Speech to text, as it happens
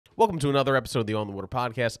Welcome to another episode of the On the Water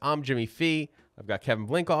Podcast. I'm Jimmy Fee. I've got Kevin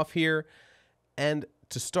Blinkoff here. And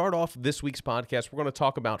to start off this week's podcast, we're going to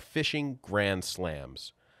talk about fishing grand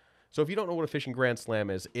slams. So if you don't know what a fishing grand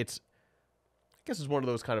slam is, I guess it's one of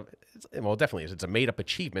those kind of, well, it definitely is. It's a made-up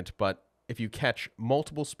achievement, but if you catch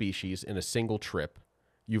multiple species in a single trip,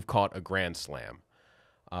 you've caught a grand slam.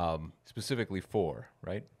 Specifically 4,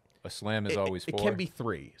 right? A slam is always 4? It can be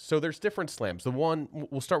 3. So there's different slams.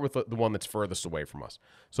 We'll start with the one that's furthest away from us.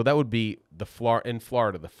 So that would be in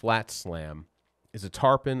Florida, the flat slam is a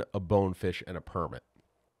tarpon, a bonefish, and a permit.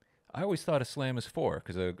 I always thought a slam is 4,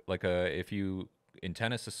 because in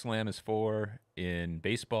tennis, a slam is 4. In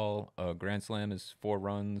baseball, a grand slam is 4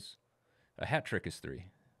 runs. A hat trick is 3.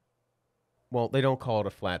 Well, they don't call it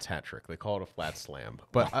a flats hat trick. They call it a flat slam.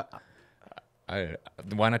 But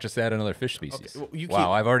why not just add another fish species? Okay,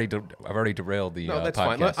 well, I've already derailed the no, that's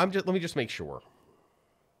podcast. fine. Let me just make sure.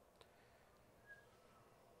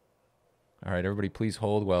 All right, everybody, please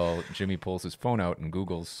hold while Jimmy pulls his phone out and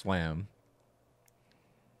Googles slam.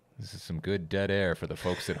 This is some good dead air for the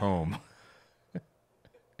folks at home.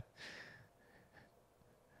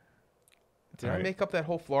 Did I make up that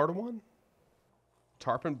whole Florida one?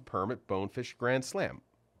 Tarpon, permit, bonefish, grand slam.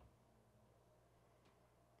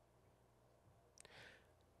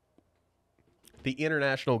 The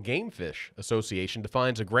International Game Fish Association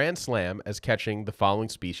defines a grand slam as catching the following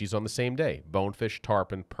species on the same day: bonefish,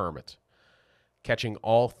 tarpon, permit. Catching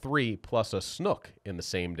all 3 plus a snook in the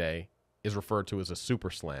same day is referred to as a super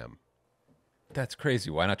slam. That's crazy.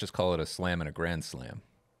 Why not just call it a slam and a grand slam?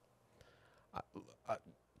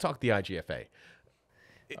 Talk the IGFA.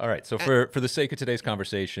 All right, so for the sake of today's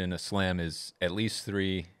conversation, a slam is at least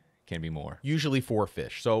 3, can be more. Usually 4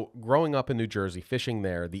 fish. So growing up in New Jersey, fishing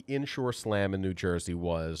there, the inshore slam in New Jersey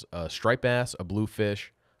was a striped bass, a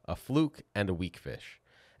bluefish, a fluke, and a weak fish.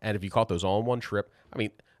 And if you caught those all in one trip, I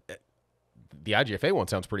mean, the IGFA one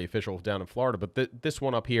sounds pretty official down in Florida, but this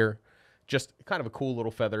one up here, just kind of a cool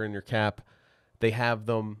little feather in your cap. They have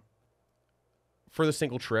them for the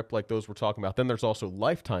single trip, like those we're talking about. Then there's also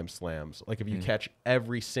lifetime slams. Like if you catch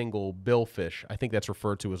every single billfish, I think that's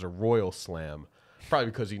referred to as a royal slam. Probably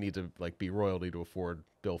because you need to be royalty to afford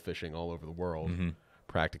bill fishing all over the world,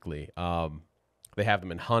 practically. They have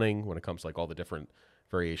them in hunting when it comes to all the different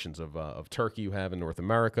variations of turkey you have in North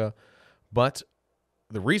America. But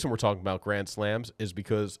the reason we're talking about grand slams is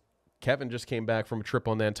because Kevin just came back from a trip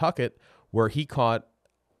on Nantucket where he caught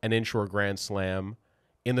an inshore grand slam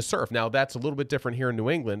in the surf. Now, that's a little bit different here in New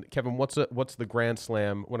England. Kevin, what's the grand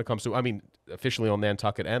slam when it comes to, officially on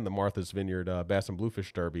Nantucket and the Martha's Vineyard Bass and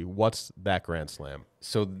Bluefish Derby? What's that grand slam?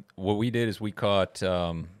 So what we did is I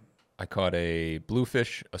caught a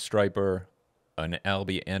bluefish, a striper, an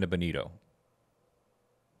albie, and a bonito.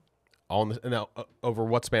 Now, over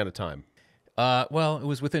what span of time? Well, it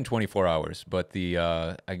was within 24 hours, but we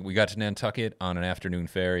got to Nantucket on an afternoon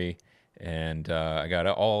ferry, and I got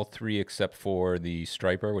all 3 except for the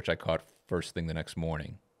striper, which I caught first thing the next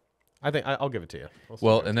morning. I think I'll give it to you.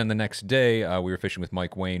 Well, and then the next day, we were fishing with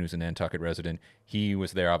Mike Wayne, who's a Nantucket resident. He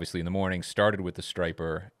was there, obviously, in the morning, started with the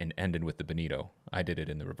striper, and ended with the bonito. I did it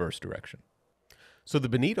in the reverse direction. So the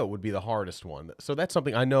bonito would be the hardest one. So that's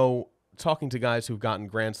something I know, talking to guys who've gotten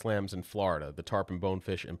grand slams in Florida, the tarpon,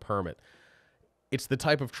 bonefish, and permit. It's the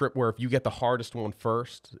type of trip where if you get the hardest one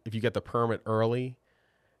first, if you get the permit early,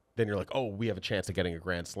 then you're like, oh, we have a chance of getting a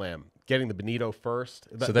grand slam. Getting the bonito first.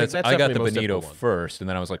 That's I got the bonito first, and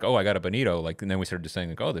then I was like, oh, I got a bonito. and then we started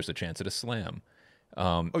saying, oh, there's a chance at a slam.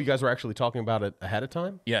 You guys were actually talking about it ahead of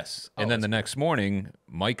time? Yes. And then the next morning,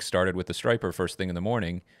 Mike started with the striper first thing in the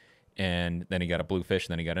morning, and then he got a bluefish,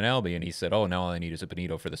 and then he got an albie, and he said, oh, now all I need is a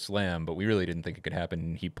bonito for the slam. But we really didn't think it could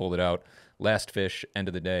happen. He pulled it out. Last fish, end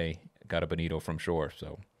of the day, got a bonito from shore.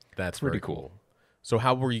 So that's pretty cool. So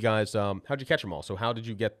how were you guys, how'd you catch them all? So how did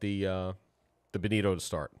you get the bonito to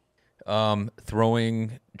start?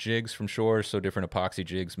 Throwing jigs from shore, so different epoxy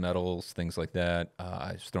jigs, metals, things like that.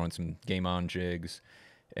 I was throwing some game on jigs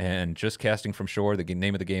and just casting from shore. The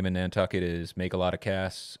name of the game in Nantucket is make a lot of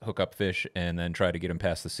casts, hook up fish, and then try to get them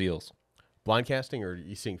past the seals. Blind casting, or are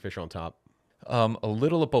you seeing fish on top? A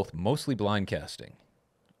little of both, mostly blind casting.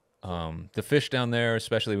 The fish down there,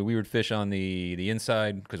 especially we would fish on the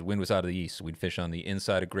inside because wind was out of the east. So we'd fish on the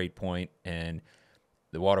inside of Great Point, and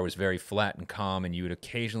the water was very flat and calm, and you would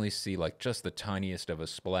occasionally see just the tiniest of a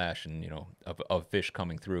splash and of fish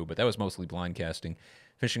coming through. But that was mostly blind casting.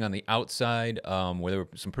 Fishing on the outside, where there were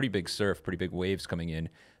some pretty big surf, pretty big waves coming in,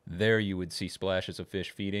 there you would see splashes of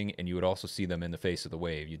fish feeding, and you would also see them in the face of the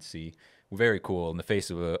wave. You'd see, very cool, in the face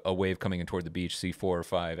of a wave coming in toward the beach, see 4 or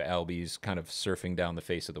 5 albies kind of surfing down the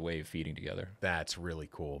face of the wave, feeding together. That's really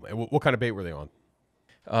cool. And what kind of bait were they on?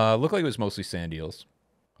 Looked like it was mostly sand eels.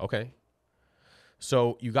 Okay.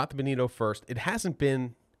 So you got the bonito first. It hasn't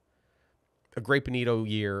been a great bonito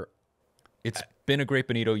year. It's been a great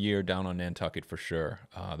bonito year down on Nantucket for sure.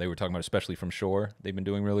 They were talking about, especially from shore, they've been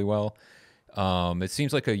doing really well. It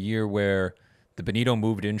seems like a year where the bonito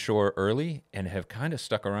moved inshore early and have kind of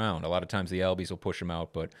stuck around. A lot of times the albies will push them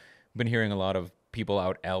out, but I've been hearing a lot of people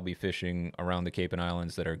out albie fishing around the Cape and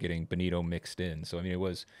Islands that are getting bonito mixed in. So, I mean, it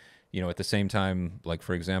was, at the same time, like,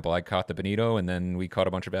 for example, I caught the bonito and then we caught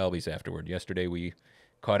a bunch of albies afterward. Yesterday we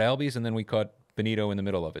caught albies and then we caught bonito in the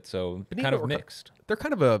middle of it. So Bonito kind of mixed. They're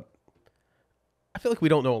kind of a. I feel like we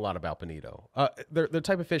don't know a lot about bonito. They're the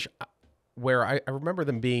type of fish where I remember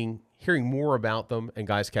hearing more about them and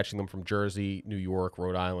guys catching them from Jersey, New York,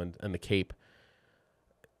 Rhode Island, and the Cape.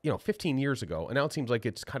 15 years ago, and now it seems like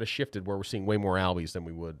it's kind of shifted where we're seeing way more albies than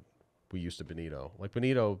we used to bonito. Like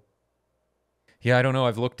bonito. Yeah, I don't know.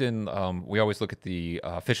 I've looked in. We always look at the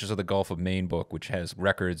Fishes of the Gulf of Maine book, which has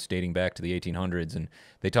records dating back to the 1800s, and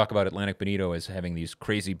they talk about Atlantic bonito as having these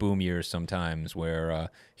crazy boom years sometimes, where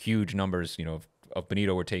huge numbers, of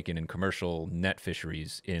bonito were taken in commercial net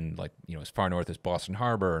fisheries in, like, as far north as Boston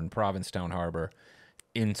Harbor and Provincetown Harbor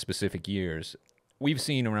in specific years. We've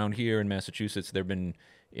seen around here in Massachusetts, there have been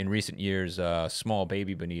in recent years small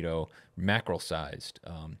baby bonito, mackerel sized.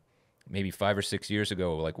 Maybe 5 or 6 years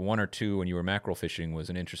ago, like 1 or 2 when you were mackerel fishing was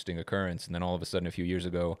an interesting occurrence. And then all of a sudden, a few years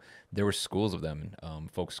ago, there were schools of them.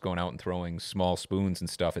 Folks going out and throwing small spoons and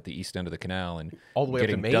stuff at the east end of the canal and All the way up to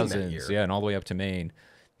getting Maine dozens. that year. Yeah, and all the way up to Maine.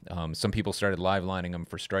 Some people started live lining them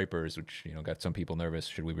for stripers, which got some people nervous.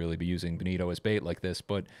 Should we really be using bonito as bait like this?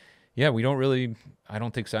 But yeah, I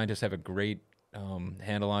don't think scientists have a great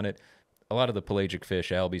handle on it. A lot of the pelagic fish,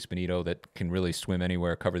 albies, bonito, that can really swim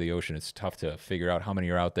anywhere, cover the ocean, it's tough to figure out how many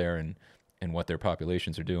are out there and what their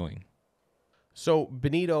populations are doing. So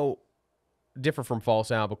bonito differ from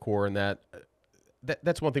false albacore in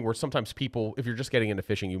that's one thing where sometimes people, if you're just getting into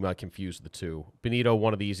fishing, you might confuse the two. Bonito,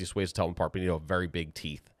 one of the easiest ways to tell them apart, bonito have very big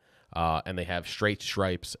teeth, and they have straight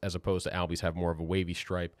stripes as opposed to albies have more of a wavy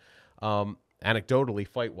stripe. Anecdotally,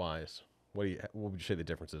 fight-wise, what would you say the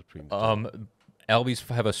difference is between the two? Albies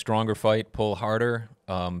have a stronger fight, pull harder.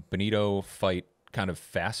 Bonito fight kind of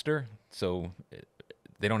faster, so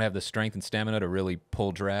they don't have the strength and stamina to really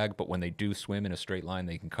pull drag, but when they do swim in a straight line,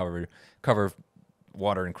 they can cover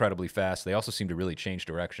water incredibly fast. They also seem to really change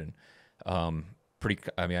direction. I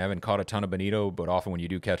haven't caught a ton of bonito, but often when you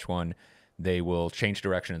do catch one, they will change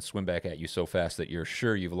direction and swim back at you so fast that you're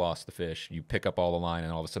sure you've lost the fish. You pick up all the line,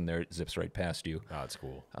 and all of a sudden, there it zips right past you. Oh, that's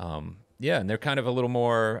cool. Yeah, and they're kind of a little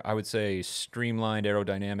more, I would say, streamlined,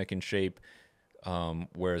 aerodynamic in shape,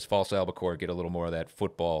 whereas false albacore get a little more of that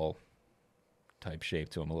football type shape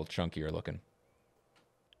to them, a little chunkier looking.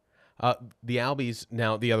 The albies,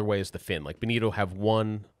 now the other way is the fin. Like bonito have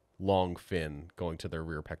one long fin going to their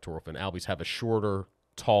rear pectoral fin. Albies have a shorter,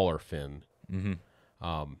 taller fin.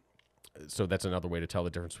 Mm-hmm. So that's another way to tell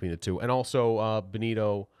the difference between the two. And also,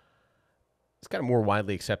 bonito is kind of more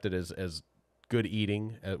widely accepted as good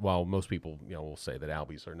eating, while most people will say that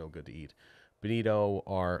albies are no good to eat. Bonito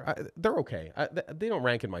they're okay. They don't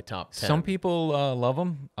rank in my top 10. Some people love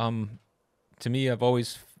them. To me, I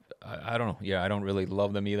don't know. Yeah, I don't really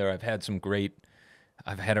love them either. I've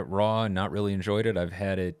had it raw and not really enjoyed it. I've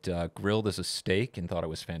had it grilled as a steak and thought it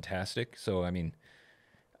was fantastic. So, I mean,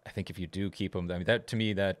 I think if you do keep them,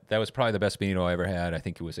 that was probably the best bonito I ever had. I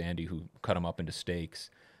think it was Andy who cut them up into steaks.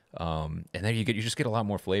 And then you just get a lot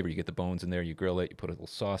more flavor. You get the bones in there, you grill it, you put a little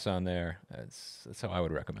sauce on there. That's how I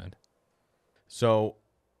would recommend. So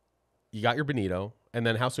you got your bonito, and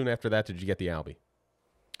then how soon after that did you get the albie?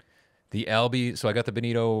 The albie, so I got the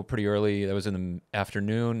bonito pretty early. That was in the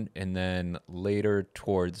afternoon, and then later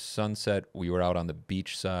towards sunset, we were out on the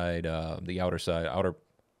beach side, the outer side,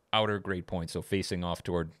 outer Great Point, so facing off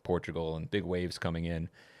toward Portugal, and big waves coming in,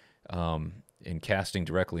 and casting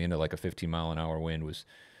directly into like a 15-mile-an-hour wind was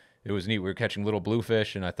neat. We were catching little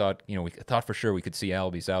bluefish, and I thought, we thought for sure we could see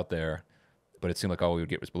albies out there, but it seemed like all we would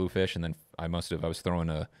get was bluefish. And then I was throwing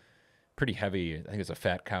a pretty heavy, I think it's a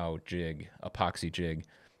fat cow jig, epoxy jig,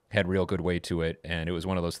 had real good weight to it, and it was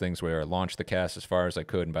one of those things where I launched the cast as far as I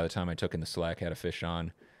could, and by the time I took in the slack, had a fish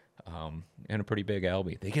on, and a pretty big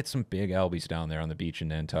albie. They get some big albies down there on the beach in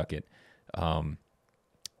Nantucket. We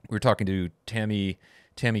were talking to Tammy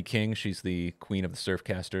King. She's the queen of the surf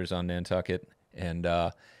casters on Nantucket, and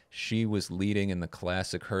she was leading in the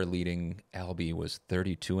classic. Her leading albie was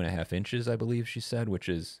 32.5 inches, I believe she said,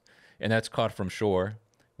 and that's caught from shore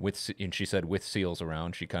and she said with seals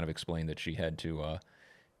around. She kind of explained that she had to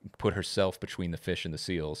put herself between the fish and the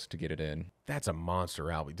seals to get it in. That's a monster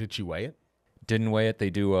albie. Did she weigh it? Didn't weigh it. They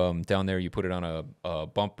do down there. You put it on a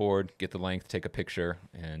bump board, get the length, take a picture,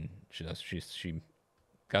 and she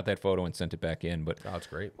got that photo and sent it back in. But Oh, that's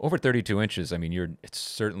great. over 32 inches, I mean, it's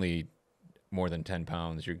certainly more than 10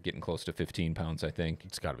 pounds. You're getting close to 15 pounds, I think.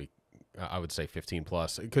 It's got to be, I would say 15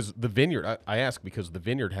 plus. Because the vineyard, I ask because the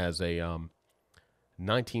vineyard has a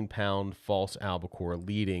 19-pound false albacore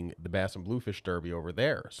leading the Bass and Bluefish Derby over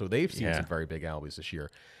there. So they've seen some very big albies this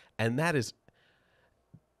year. And that is,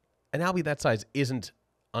 an albie that size isn't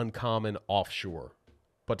uncommon offshore.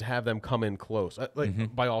 But to have them come in close,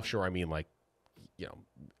 by offshore, I mean like,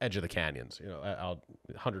 edge of the canyons, out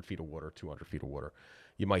 100 feet of water, 200 feet of water.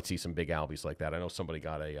 You might see some big albies like that. I know somebody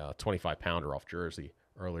got a 25-pounder off Jersey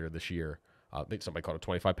earlier this year. I think somebody caught a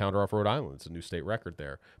 25-pounder off Rhode Island. It's a new state record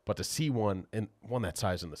there. But to see one that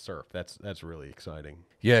size in the surf, that's really exciting.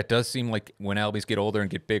 Yeah, it does seem like when albies get older and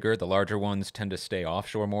get bigger, the larger ones tend to stay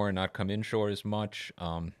offshore more and not come inshore as much,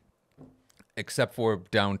 except for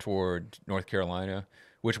down toward North Carolina.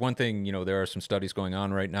 Which one thing, there are some studies going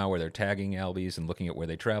on right now where they're tagging albies and looking at where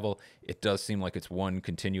they travel. It does seem like it's one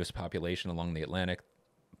continuous population along the Atlantic,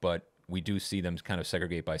 but we do see them kind of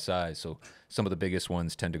segregate by size. So some of the biggest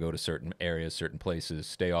ones tend to go to certain areas, certain places,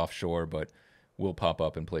 stay offshore, but will pop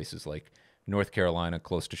up in places like North Carolina,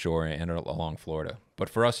 close to shore, and along Florida. But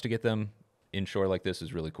for us to get them inshore like this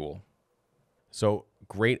is really cool. So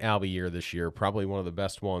great albie year this year. Probably one of the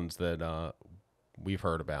best ones that we've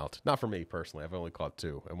heard about. Not for me personally. I've only caught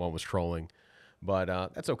 2, and one was trolling. But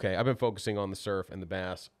that's okay. I've been focusing on the surf and the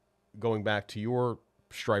bass. Going back to your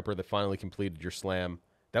striper that finally completed your slam,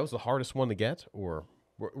 that was the hardest one to get, or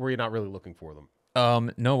were you not really looking for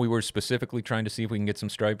them? No, we were specifically trying to see if we can get some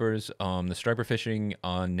stripers. The striper fishing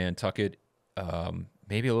on Nantucket,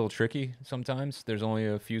 maybe a little tricky sometimes. There's only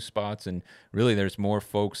a few spots, and really there's more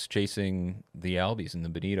folks chasing the albies in the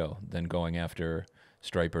bonito than going after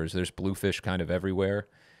stripers. There's bluefish kind of everywhere.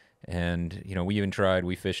 And, we even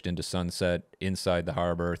we fished into sunset inside the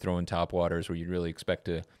harbor, throwing topwaters where you'd really expect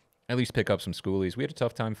to at least pick up some schoolies. We had a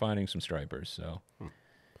tough time finding some stripers, so...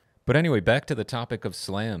 But anyway, back to the topic of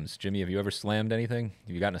slams. Jimmy, have you ever slammed anything?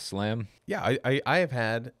 Have you gotten a slam? Yeah, I have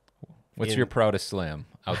had. What's your proudest slam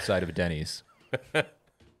outside of Denny's?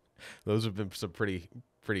 Those have been some pretty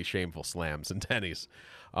shameful slams in Denny's.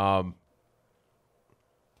 I've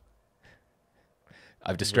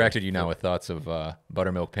distracted you now with thoughts of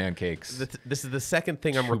buttermilk pancakes. This is the second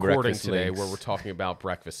thing I'm recording today where we're talking about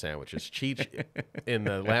breakfast sandwiches. Cheech, in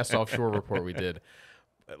the last offshore report we did,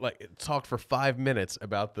 talked for 5 minutes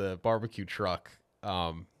about the barbecue truck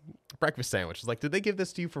breakfast sandwich. It's did they give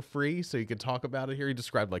this to you for free so you could talk about it here? He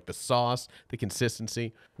described the sauce, the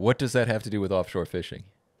consistency. What does that have to do with offshore fishing?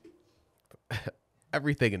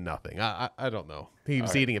 Everything and nothing. I don't know. He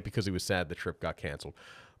was eating it because he was sad the trip got canceled.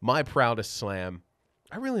 My proudest slam,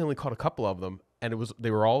 I really only caught a couple of them, and they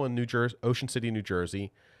were all in Ocean City, New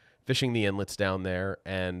Jersey, fishing the inlets down there,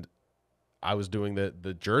 and I was doing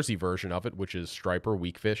the Jersey version of it, which is striper,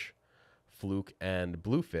 weakfish, fluke, and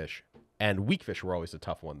bluefish. And weakfish were always a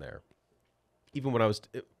tough one there. Even when I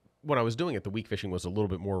was doing it, the weak fishing was a little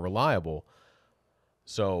bit more reliable.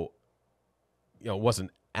 So, it wasn't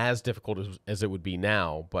as difficult as it would be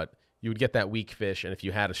now, but you would get that weak fish, and if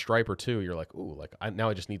you had a striper too, you're like, ooh, now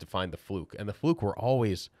I just need to find the fluke. And the fluke were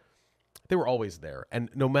always there. And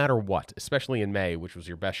no matter what, especially in May, which was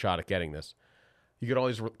your best shot at getting this, you could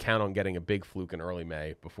always count on getting a big fluke in early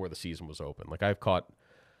May before the season was open. I've caught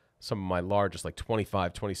some of my largest,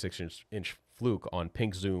 25, 26-inch fluke on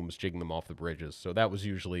pink zooms, jigging them off the bridges. So that was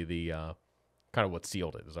usually the kind of what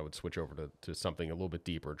sealed it, is I would switch over to something a little bit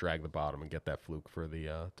deeper, drag the bottom, and get that fluke for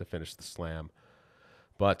to finish the slam.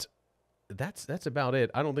 But that's about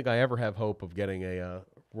it. I don't think I ever have hope of getting a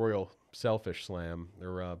royal sailfish slam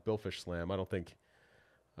or a billfish slam. I don't think,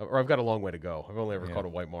 or I've got a long way to go. I've only ever caught a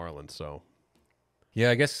white marlin, so... Yeah,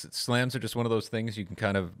 I guess slams are just one of those things you can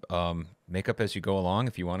kind of make up as you go along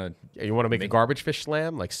if you want to. Yeah, you want to make a garbage fish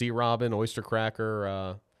slam, like sea robin, oyster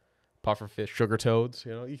cracker, pufferfish, sugar toads.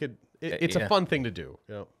 You could. It's a fun thing to do.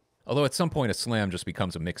 Although at some point a slam just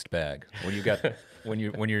becomes a mixed bag when you got when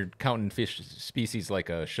you're counting fish species like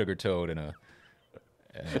a sugar toad and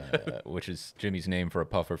a which is Jimmy's name for a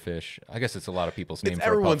pufferfish. I guess it's a lot of people's name. It's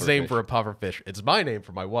for everyone's a name for a pufferfish. It's my name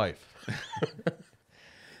for my wife.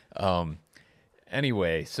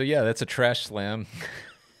 Anyway, so yeah, that's a trash slam.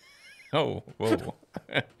 Oh, whoa.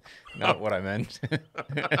 Not what I meant.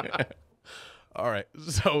 All right.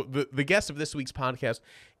 So the guest of this week's podcast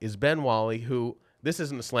is Ben Whalley, who, this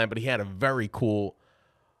isn't a slam, but he had a very cool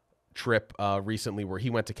trip recently where he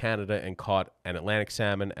went to Canada and caught an Atlantic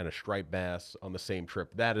salmon and a striped bass on the same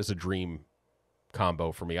trip. That is a dream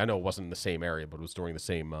combo for me. I know it wasn't in the same area, but it was during the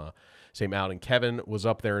same outing. Kevin was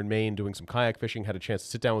up there in Maine doing some kayak fishing. Had a chance to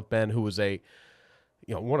sit down with Ben, who was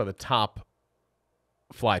one of the top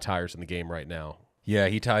fly tyers in the game right now. Yeah,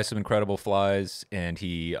 he ties some incredible flies, and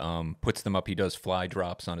he puts them up. He does fly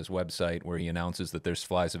drops on his website where he announces that there's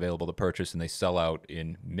flies available to purchase, and they sell out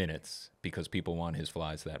in minutes because people want his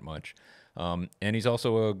flies that much. And he's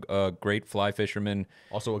also a great fly fisherman.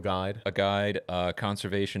 Also a guide,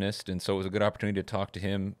 conservationist, and so it was a good opportunity to talk to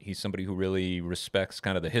him. He's somebody who really respects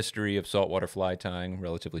kind of the history of saltwater fly tying,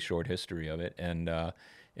 relatively short history of it, and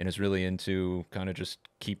is really into kind of just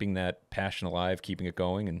keeping that passion alive, keeping it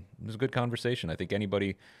going. And it was a good conversation. I think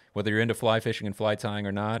anybody, whether you're into fly fishing and fly tying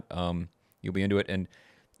or not, you'll be into it. And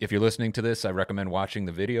if you're listening to this, I recommend watching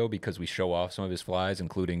the video because we show off some of his flies,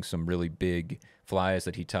 including some really big flies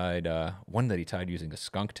that he tied, one that he tied using a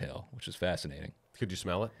skunk tail, which is fascinating. Could you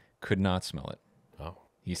smell it? Could not smell it. Oh.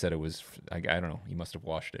 He said it was, I don't know, he must have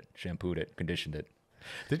washed it, shampooed it, conditioned it.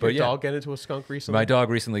 Did your dog get into a skunk recently? My dog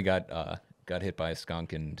recently got hit by a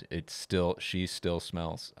skunk, and she still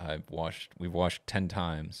smells. We've washed 10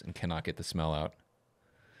 times and cannot get the smell out.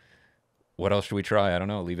 What else should we try? I don't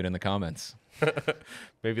know. Leave it in the comments.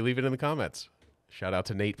 Maybe leave it in the comments. Shout out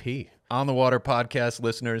to Nate P. On the Water podcast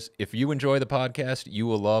listeners, if you enjoy the podcast, you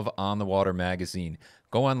will love On the Water magazine.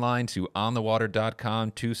 Go online to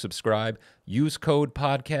onthewater.com to subscribe. Use code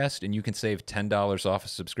podcast, and you can save $10 off a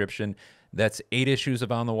subscription. That's 8 issues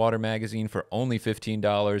of On the Water magazine for only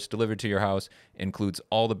 $15, delivered to your house. Includes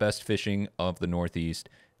all the best fishing of the Northeast.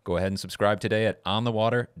 Go ahead and subscribe today at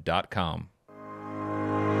onthewater.com.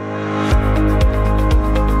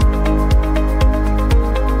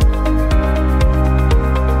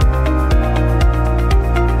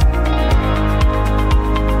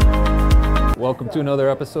 Welcome to another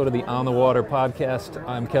episode of the On the Water podcast.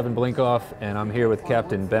 I'm Kevin Blinkoff, and I'm here with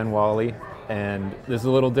Captain Ben Whalley. And this is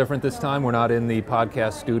a little different this time. We're not in the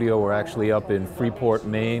podcast studio. We're actually up in Freeport,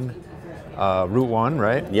 Maine, Route 1,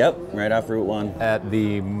 right? Yep, right off Route 1. At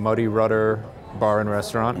the Muddy Rudder Bar and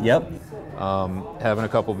Restaurant. Yep. Having a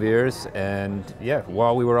couple beers. And yeah,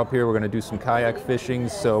 while we were up here, we're going to do some kayak fishing.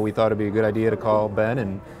 So we thought it'd be a good idea to call Ben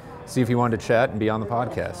and see if he wanted to chat and be on the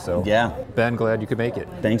podcast. So yeah, Ben, glad you could make it.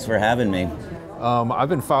 Thanks for having me. I've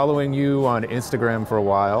been following you on Instagram for a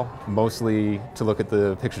while, mostly to look at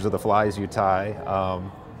the pictures of the flies you tie.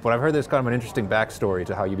 But I've heard there's kind of an interesting backstory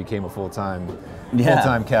to how you became a full-time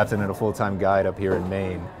captain and a full-time guide up here in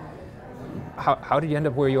Maine. How did you end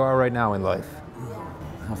up where you are right now in life?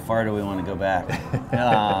 How far do we want to go back?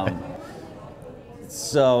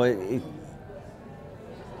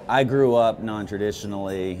 I grew up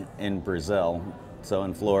non-traditionally in Brazil. So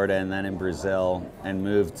in Florida and then in Brazil, and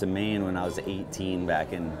moved to Maine when I was 18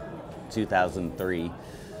 back in 2003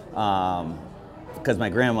 because my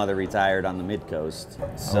grandmother retired on the mid-coast.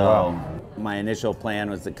 So my initial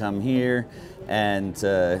plan was to come here and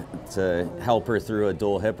to help her through a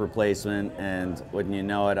dual hip replacement, and wouldn't you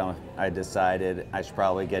know it, I decided I should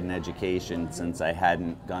probably get an education since I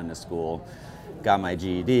hadn't gone to school. Got my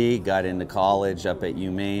GED, got into college up at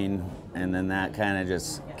UMaine, and then that kind of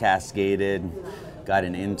just cascaded. Got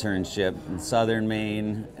an internship in southern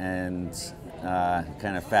Maine, and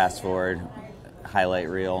kind of fast forward, highlight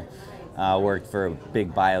reel. Worked for a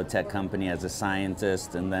big biotech company as a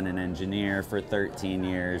scientist and then an engineer for 13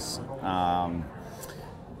 years. And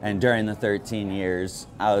during the 13 years,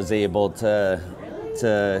 I was able to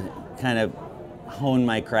kind of hone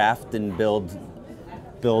my craft and build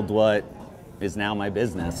what is now my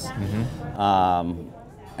business. Mm-hmm.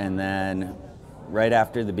 And then right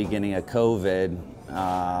after the beginning of COVID,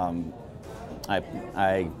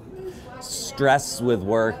 I stress with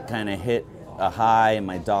work kind of hit a high, and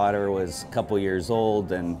my daughter was a couple years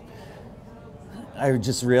old, and I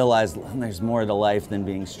just realized there's more to life than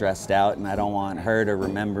being stressed out, and I don't want her to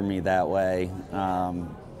remember me that way.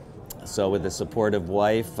 So with a supportive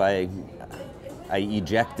wife, I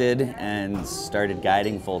ejected and started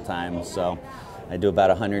guiding full time. So I do about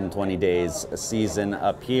 120 days a season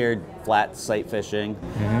up here, flat sight fishing.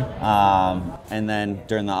 Mm-hmm. And then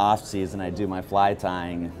during the off season, I do my fly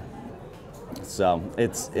tying. So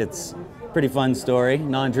it's pretty fun story,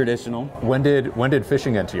 non-traditional. When did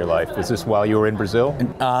fishing enter your life? Was this while you were in Brazil?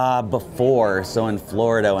 Before, so in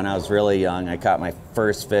Florida when I was really young, I caught my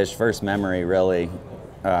first fish, first memory really,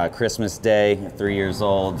 Christmas Day, 3 years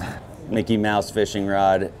old. Mickey Mouse fishing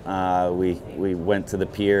rod. We went to the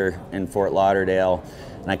pier in Fort Lauderdale,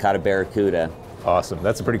 and I caught a barracuda. Awesome.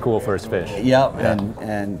 That's a pretty cool first fish. Yep, yeah.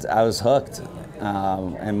 And I was hooked.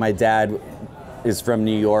 And my dad is from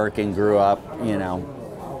New York and grew up,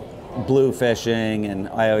 blue fishing, and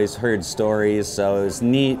I always heard stories. So it was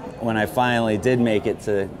neat when I finally did make it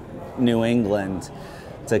to New England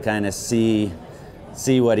to kind of see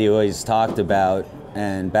what he always talked about.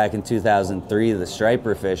 And back in 2003, the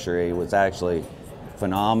striper fishery was actually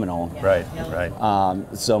phenomenal. Right.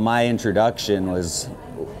 So my introduction was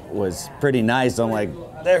pretty nice. I'm like,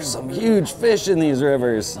 there's some huge fish in these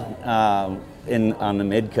rivers on the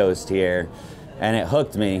mid coast here, and it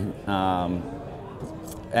hooked me.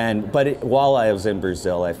 While I was in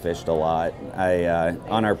Brazil, I fished a lot.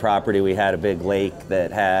 On our property, we had a big lake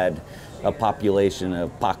that had a population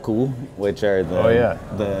of pacu, which are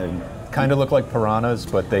the kind of look like piranhas,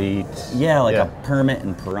 but they eat. Yeah, like a permit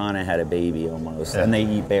and piranha had a baby almost, and they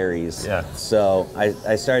eat berries. Yeah. So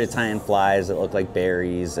I started tying flies that look like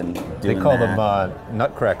berries and doing They call that. them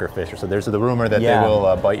nutcracker fish. So there's the rumor that they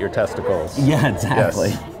will bite your testicles. Yeah, exactly.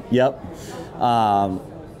 Yes. Yep.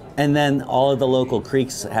 And then all of the local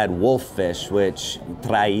creeks had wolffish, which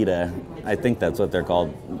traíra, I think that's what they're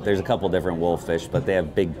called. There's a couple different wolffish, but they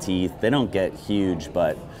have big teeth. They don't get huge,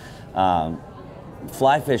 but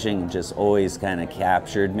fly fishing just always kind of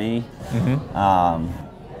captured me.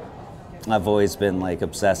 I've always been like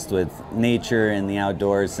obsessed with nature and the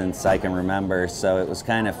outdoors since I can remember, so it was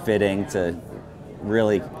kind of fitting to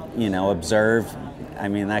really, observe. I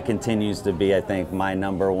mean, that continues to be, I think, my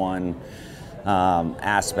number one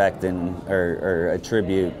aspect or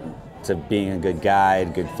attribute to being a good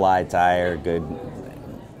guide, good fly tyer, good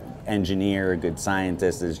engineer, a good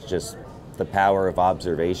scientist, is just the power of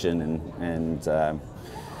observation and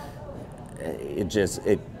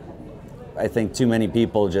I think too many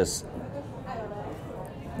people just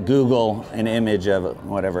Google an image of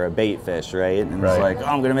a bait fish, right? And it's like, oh,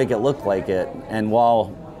 I'm gonna make it look like it. And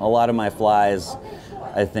while a lot of my flies,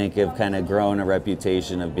 I think, have kind of grown a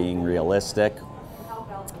reputation of being realistic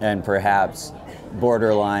and perhaps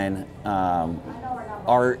borderline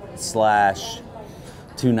art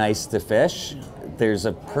 / too nice to fish, there's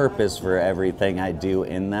a purpose for everything I do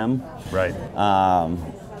in them. Right.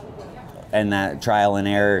 And that trial and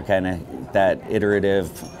error, kind of that iterative,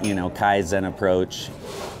 Kaizen approach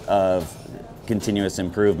of continuous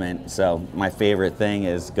improvement. So my favorite thing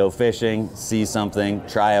is go fishing, see something,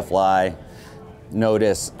 try a fly,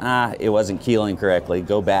 notice, it wasn't keeling correctly,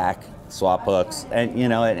 go back, swap hooks, and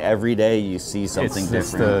and every day you see something different.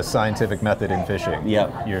 It's the scientific method in fishing.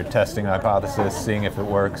 Yep. You're testing a hypothesis, seeing if it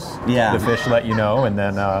works. Yeah. The fish let you know, and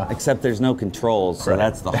then... Except there's no controls, so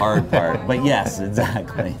that's the hard part. But yes,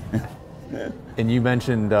 exactly. And you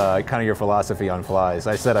mentioned kind of your philosophy on flies.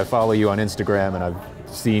 I said I follow you on Instagram, and I've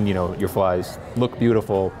seen, your flies look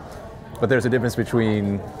beautiful, but there's a difference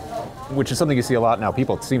between, which is something you see a lot now,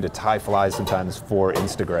 people seem to tie flies sometimes for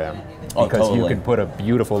Instagram. Because totally. You can put a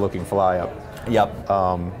beautiful looking fly up. Yep.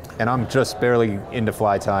 And I'm just barely into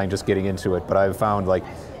fly tying, just getting into it, but I've found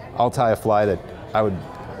I'll tie a fly that I would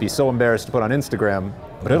be so embarrassed to put on Instagram,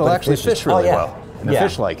 but it'll actually fish really well. And the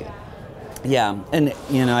fish like it. Yeah, and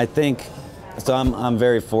I think, so I'm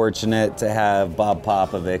very fortunate to have Bob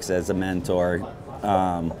Popovics as a mentor.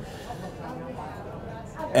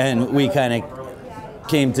 And we kind of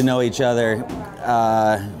came to know each other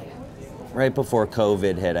right before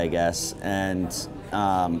COVID hit, I guess. And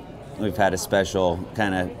we've had a special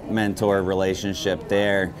kind of mentor relationship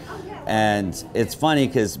there. And it's funny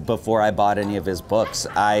because before I bought any of his books,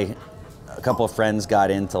 a couple of friends got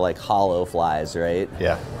into hollow flies, right?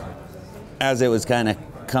 Yeah. As it was kind of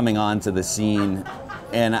coming onto the scene.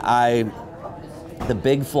 And the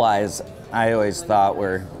big flies I always thought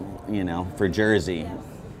were, for Jersey.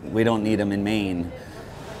 We don't need them in Maine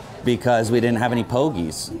because we didn't have any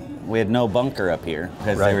pogies. We had no bunker up here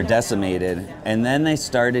because they were decimated. And then they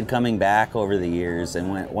started coming back over the years.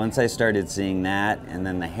 And once I started seeing that, and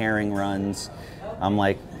then the herring runs, I'm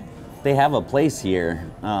like, they have a place here.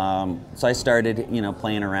 So I started,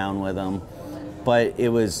 playing around with them. But it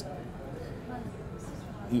was,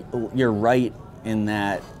 you're right in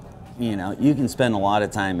that, you can spend a lot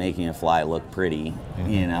of time making a fly look pretty.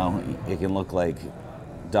 It can look like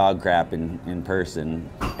dog crap in person.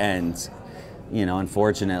 And,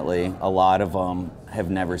 unfortunately, a lot of them have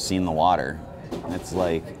never seen the water. It's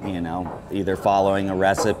like, either following a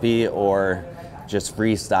recipe or just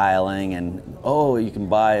freestyling and, you can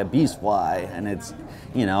buy a beast fly. And it's,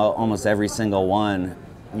 almost every single one,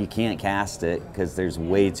 you can't cast it because there's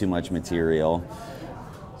way too much material.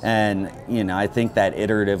 And, I think that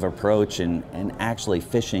iterative approach and actually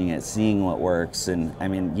fishing it, seeing what works, and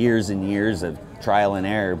years and years of trial and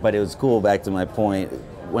error. But it was cool, back to my point,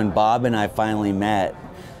 when Bob and I finally met,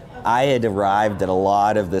 I had arrived at a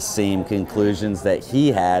lot of the same conclusions that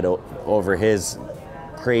he had over his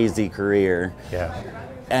crazy career. Yeah.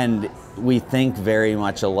 and we think very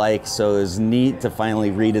much alike, so it was neat to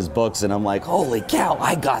finally read his books, and I'm like, holy cow,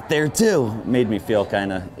 I got there too. Made me feel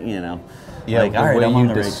kind of, like, all right, I'm on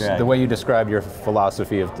the right track. The way you describe your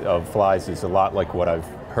philosophy of flies is a lot like what I've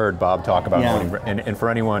heard Bob talk about. And for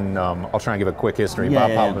anyone, I'll try and give a quick history.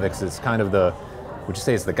 Bob Popovics is kind of would you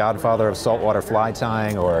say it's the godfather of saltwater fly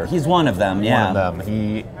tying, or? He's one of them, yeah. One of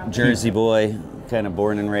them. Jersey boy, kind of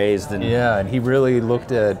born and raised. And he really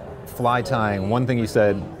looked at fly tying. One thing he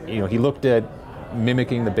said, he looked at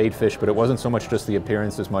mimicking the bait fish, but it wasn't so much just the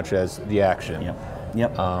appearance as much as the action.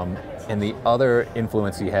 Yep. And the other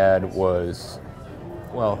influence he had was,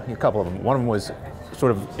 well, a couple of them. One of them was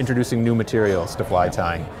sort of introducing new materials to fly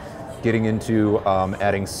tying, getting into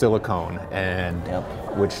adding silicone, and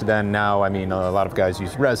which then now, I mean, a lot of guys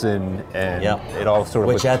use resin, and it all sort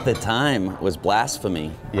of... Which at the time was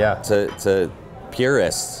blasphemy to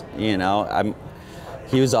purists,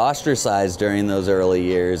 He was ostracized during those early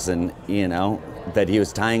years, and, that he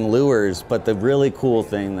was tying lures. But the really cool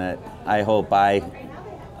thing that I hope I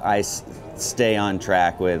stay on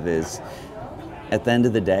track with is, at the end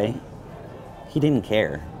of the day, he didn't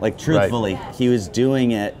care. Like, truthfully, he was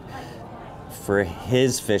doing it for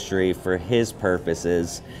his fishery, for his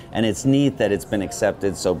purposes, and it's neat that it's been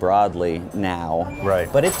accepted so broadly now. Right.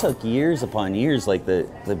 But it took years upon years. Like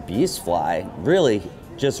the beast fly really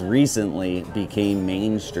just recently became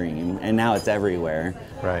mainstream, and now it's everywhere.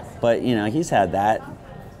 Right. But he's had that,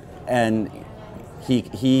 and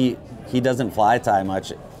he doesn't fly tie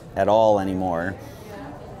much at all anymore.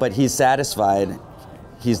 But he's satisfied.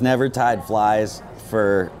 He's never tied flies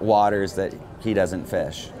for waters that he doesn't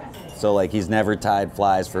fish. So, like, he's never tied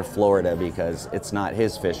flies for Florida because it's not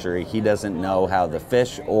his fishery. He doesn't know how the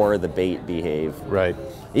fish or the bait behave. Right.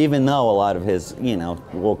 Even though a lot of his,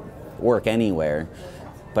 will work anywhere.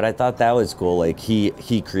 But I thought that was cool. Like,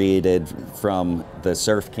 he created from the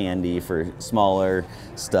surf candy for smaller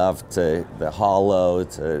stuff to the hollow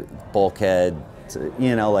to bulkhead to,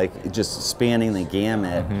 like, just spanning the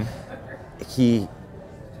gamut. He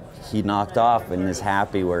knocked off and is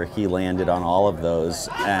happy where he landed on all of those,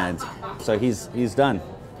 and so he's done,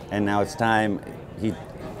 and now it's time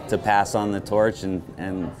to pass on the torch,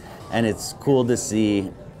 and it's cool to see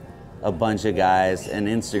a bunch of guys, and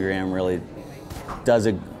Instagram really does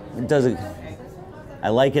a I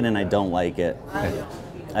like it and I don't like it.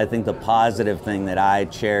 I think the positive thing that I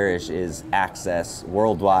cherish is access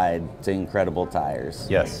worldwide to incredible tires.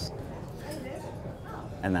 Yes.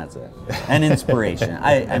 And that's it. And inspiration.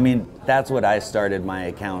 I mean, that's what I started my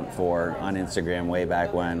account for on Instagram way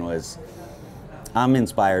back when, was I'm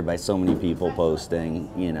inspired by so many people posting,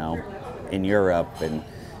 in Europe,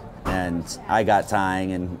 and I got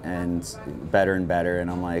tying and better,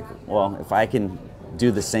 and I'm like, well, if I can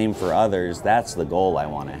do the same for others, that's the goal I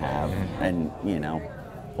want to have. And,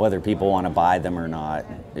 whether people want to buy them or not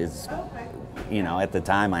is, at the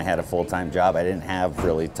time I had a full-time job. I didn't have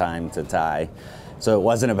really time to tie. So it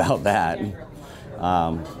wasn't about that,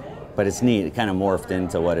 but it's neat. It kind of morphed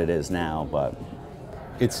into what it is now. But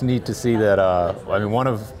it's neat to see that. One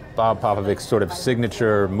of Bob Popovic's sort of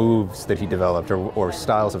signature moves that he developed, or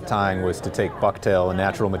styles of tying, was to take bucktail, a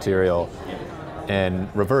natural material, and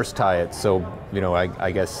reverse tie it. So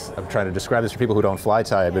I guess I'm trying to describe this for people who don't fly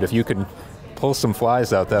tie it, but if you can pull some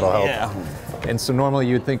flies out, that'll help. Yeah. And so normally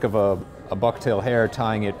you'd think of a bucktail hair,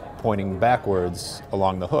 tying it pointing backwards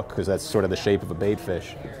along the hook, because that's sort of the shape of a bait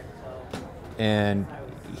fish. And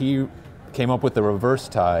he came up with the reverse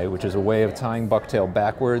tie, which is a way of tying bucktail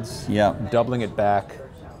backwards, doubling it back,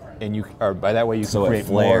 and by that way you can create it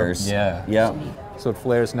flares. More. Yeah. So it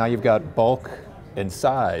flares. Now you've got bulk and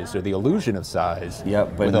size, or the illusion of size,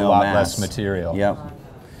 but with no a lot mass. less material.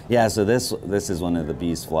 Yeah, so this is one of the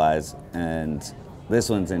beast flies, and this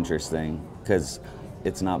one's interesting because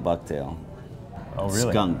it's not bucktail. Oh,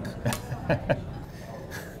 really? Skunk.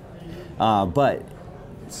 But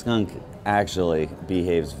skunk actually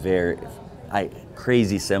behaves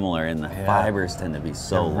crazy similar, and the fibers tend to be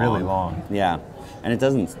so long. Really long. Yeah, and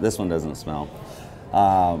this one doesn't smell.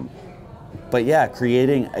 But yeah,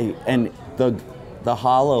 creating the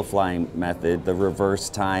hollow flying method, the reverse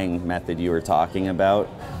tying method you were talking about,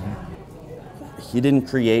 he didn't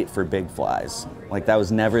create for big flies. Like, that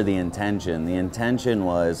was never the intention. The intention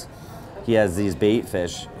was, he has these bait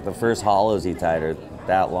fish. The first hollows he tied are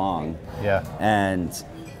that long. Yeah. And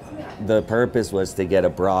the purpose was to get a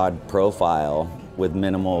broad profile with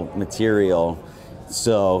minimal material.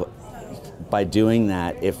 So by doing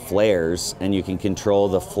that, it flares, and you can control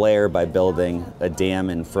the flare by building a dam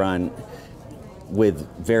in front with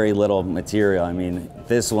very little material. I mean,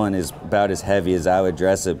 this one is about as heavy as I would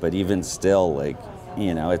dress it, but even still, like,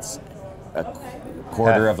 a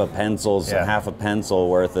quarter of a pencil's, Yeah. half a pencil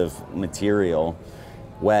worth of material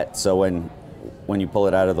wet. So when you pull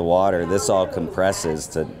it out of the water, this all compresses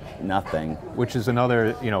to nothing. Which is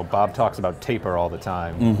another, Bob talks about taper all the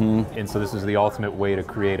time. And so this is the ultimate way to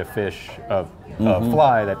create a fish, a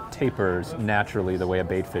fly that tapers naturally the way a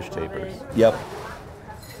bait fish tapers. Yep.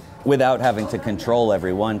 Without having to control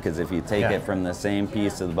every one, because if you take Yeah. it from the same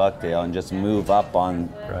piece of the bucktail and just move up on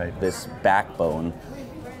Right. this backbone,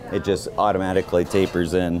 it just automatically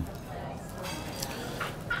tapers in.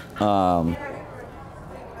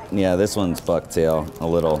 Yeah, this one's bucktail, a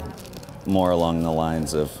little more along the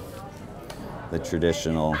lines of the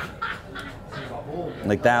traditional.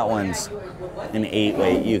 Like that one's an 8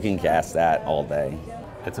 weight. You can cast that all day.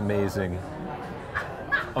 It's amazing.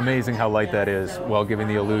 Amazing how light that is, while giving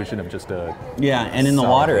the illusion of just a... Yeah, and in the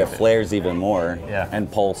solid water it weight. flares even more. Yeah. And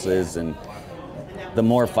pulses, and the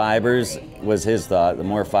more fibers, was his thought, the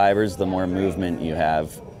more fibers, the more movement you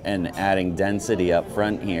have. And adding density up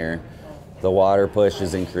front here, the water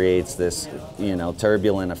pushes and creates this,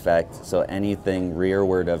 turbulent effect. So anything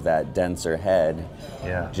rearward of that denser head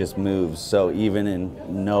Yeah. just moves. So even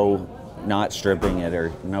in not stripping it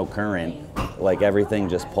or no current, like everything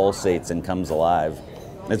just pulsates and comes alive.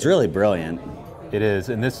 It's really brilliant. It is.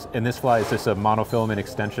 And this fly is just a monofilament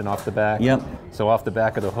extension off the back. Yep. So off the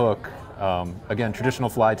back of the hook, again, traditional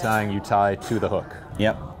fly tying, you tie to the hook.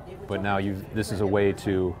 Yep. But now this is a way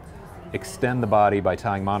to extend the body by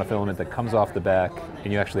tying monofilament that comes off the back,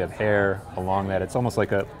 and you actually have hair along that. It's almost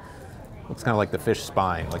like looks kind of like the fish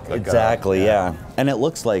spine. Exactly, yeah. And it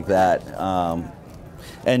looks like that.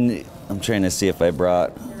 And I'm trying to see if I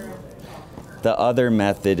brought the other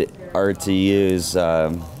method are to use,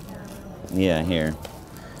 here,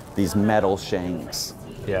 these metal shanks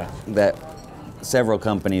Yeah. that several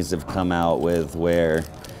companies have come out with, where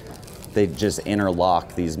they just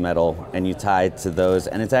interlock these metal and you tie to those.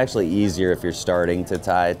 And it's actually easier if you're starting to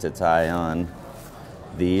tie on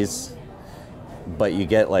these, but you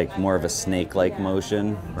get like more of a snake-like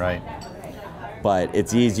motion. Right. But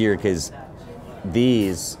it's easier because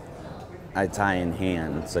these I tie in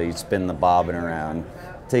hand, so you spin the bobbin around.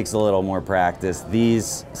 Takes a little more practice.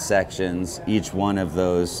 These sections, each one of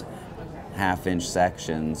those half-inch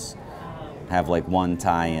sections, have like one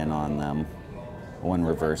tie-in on them, one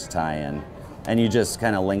reverse tie-in, and you just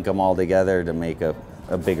kind of link them all together to make a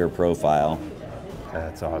bigger profile.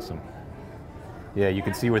 That's awesome. Yeah, you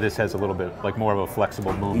can see where this has a little bit like more of a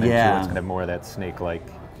flexible movement. Yeah. Too. It's gonna have more of that snake-like.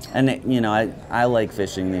 And I like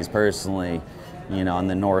fishing these personally, on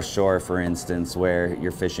the North Shore, for instance, where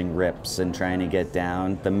you're fishing rips and trying to get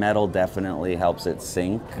down. The metal definitely helps it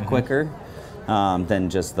sink quicker than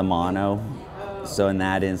just the mono. So in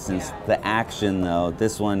that instance, the action though,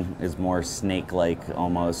 this one is more snake-like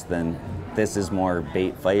almost than, this is more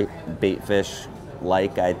bait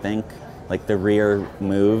fish-like, I think. Like the rear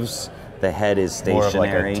moves, the head is stationary.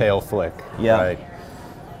 More of like a tail flick. Yeah. Right.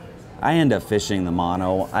 I end up fishing the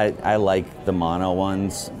mono. I like the mono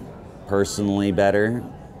ones personally better.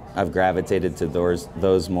 I've gravitated to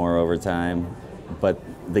those more over time. But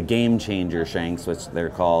the Game Changer shanks, which they're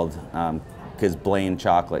called, because Blaine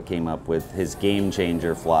Chocolate came up with his Game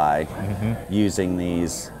Changer fly using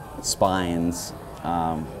these spines.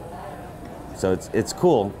 So it's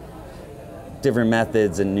cool. Different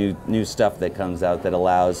methods and new stuff that comes out that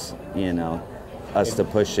allows us to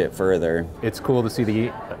push it further. It's cool to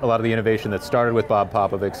see a lot of the innovation that started with Bob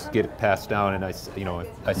Popovic's get passed down, and I see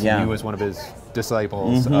you as one of his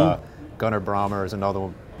disciples. Gunnar Brahmer is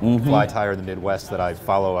another fly tyer in the Midwest that I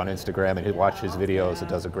follow on Instagram and watch his videos. It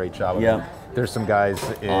does a great job of it. There's some guys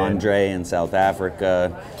Andre in South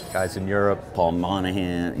Africa, guys in Europe, Paul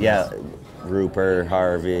Monahan, Rupert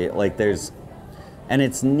Harvey. And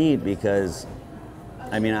it's neat because,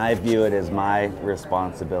 I view it as my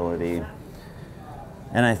responsibility.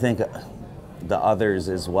 And I think the others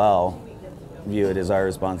as well view it as our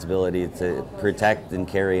responsibility to protect and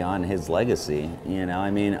carry on his legacy.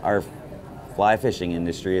 Our fly fishing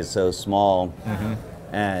industry is so small,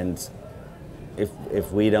 and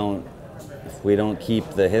if we don't keep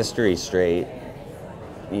the history straight,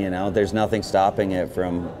 there's nothing stopping it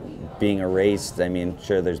from being erased.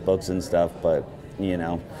 Sure, there's books and stuff, but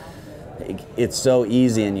it's so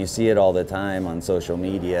easy, and you see it all the time on social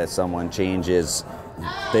media. Someone changes.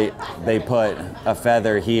 They put a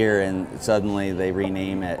feather here and suddenly they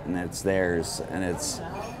rename it and it's theirs, and it's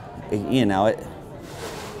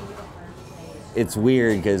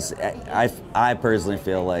weird because I personally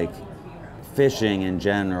feel like fishing in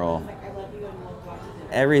general,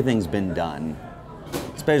 everything's been done,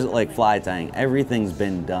 especially like fly tying, everything's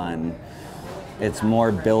been done. It's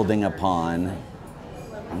more building upon,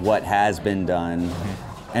 what has been done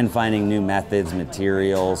and finding new methods,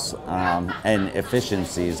 materials, and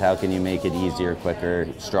efficiencies. How can you make it easier, quicker,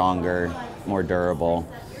 stronger, more durable?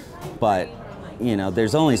 But, you know,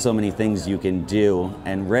 there's only so many things you can do,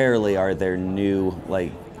 and rarely are there new,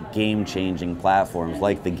 like, game-changing platforms,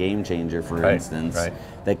 like the Game Changer, for instance,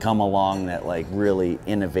 that come along that, like, really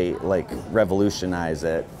innovate, like, revolutionize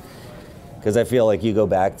it. Because I feel like you go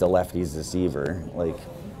back to Lefty's Deceiver, like,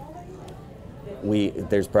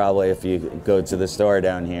 there's probably, if you go to the store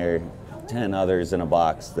down here, 10 others in a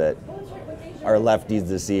box that are Lefty's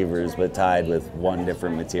Deceivers, but tied with one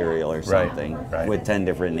different material or something, with 10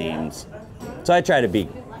 different names. So I try to be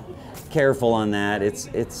careful on that.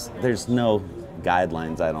 There's no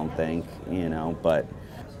guidelines, I don't think, you know, but.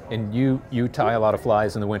 And you tie a lot of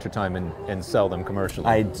flies in the wintertime and sell them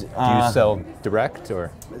commercially. Do you sell direct,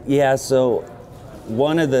 or? Yeah, so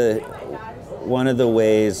one of the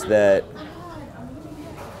ways that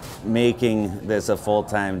making this a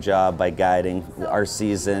full-time job by guiding, our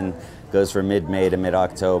season goes from mid-May to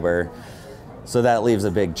mid-October, so that leaves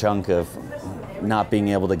a big chunk of not being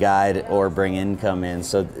able to guide or bring income in.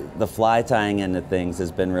 So the fly tying end of things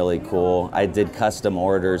has been really cool. I did custom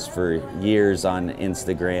orders for years on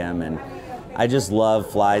Instagram, and I just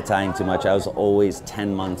love fly tying too much. I was always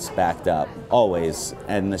 10 months backed up, always.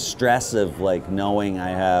 And the stress of, like, knowing I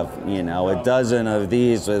have, you know, a dozen of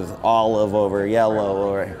these with olive over yellow,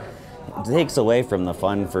 or it takes away from the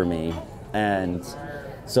fun for me. And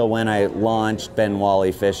so when I launched Ben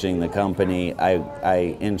Whalley Fishing, the company,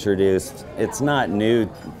 I introduced, it's not new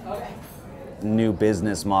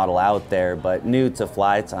business model out there, but new to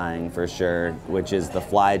fly tying for sure, which is the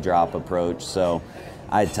fly drop approach. So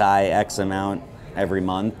I tie X amount every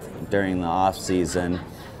month during the off season,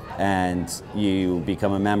 and you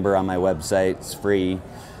become a member on my website. It's free,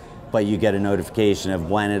 but you get a notification of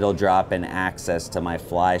when it'll drop and access to my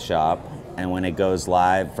fly shop. And when it goes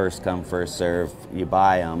live, first come, first serve, you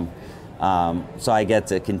buy them. So I get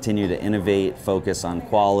to continue to innovate, focus on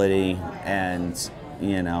quality, and,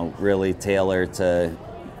 you know, really tailor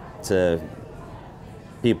to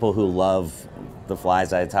people who love the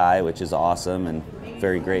flies I tie, which is awesome, and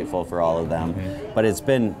very grateful for all of them. But it's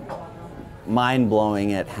been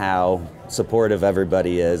mind-blowing at how supportive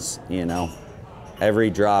everybody is, you know. Every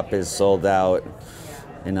drop is sold out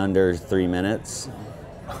in under 3 minutes.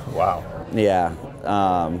 Wow. Yeah.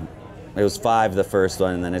 It was 5 the first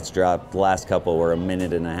one, and then it's dropped. The last couple were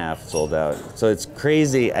 1.5 minutes sold out. So it's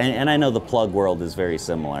crazy, and I know the plug world is very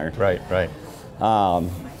similar. Right. But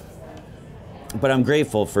I'm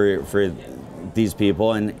grateful for these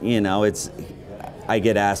people, and, you know, I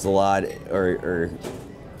get asked a lot, or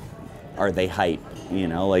are they hype? You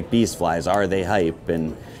know, like beast flies, are they hype?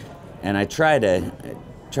 And I try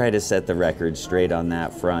to set the record straight on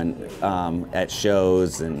that front at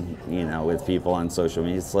shows and, you know, with people on social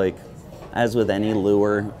media. It's like, as with any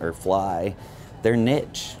lure or fly, they're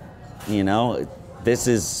niche. You know, this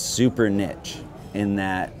is super niche in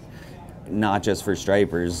that, not just for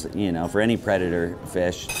stripers, you know, for any predator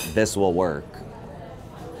fish, this will work.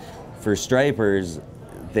 For stripers,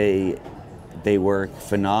 they work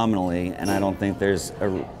phenomenally, and I don't think there's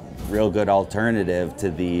a real good alternative to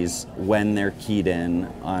these when they're keyed in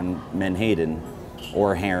on menhaden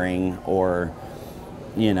or herring, or,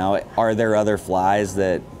 you know, are there other flies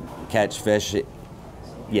that catch fish?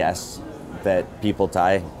 Yes, that people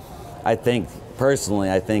tie. I think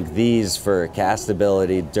these, for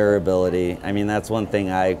castability, durability, I mean, that's one thing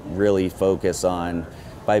I really focus on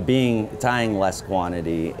by tying less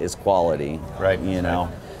quantity, is quality. Right. You know,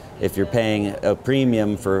 if you're paying a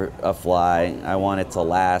premium for a fly, I want it to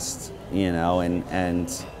last, you know, and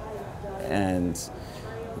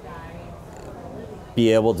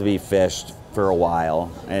be able to be fished for a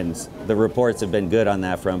while. And the reports have been good on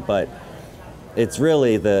that front, but it's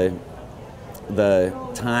really the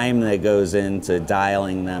time that goes into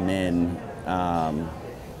dialing them in,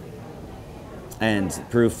 and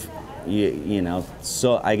proof, you know.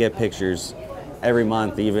 So I get pictures every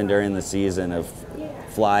month, even during the season, of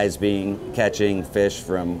flies catching fish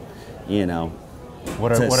from, you know,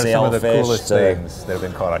 what are some of the coolest things that have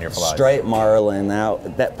been caught on your flies? Striped marlin. Now,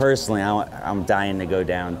 that personally, I'm dying to go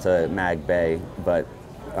down to Mag Bay, but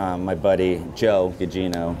my buddy Joe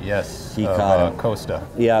Gugino, yes, he caught Costa.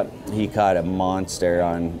 Yeah, he caught a monster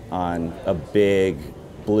on a big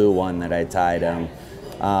blue one that I tied him,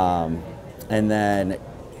 and then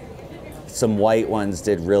some white ones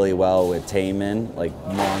did really well with taimen, like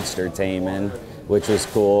monster taimen, which was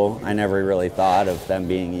cool. I never really thought of them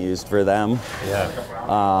being used for them. Yeah.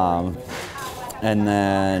 And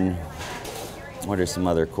then, what are some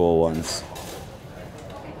other cool ones?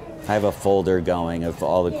 I have a folder going of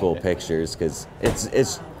all the cool pictures because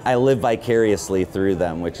I live vicariously through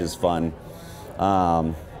them, which is fun.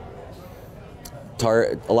 A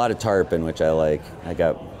lot of tarpon, which I like. I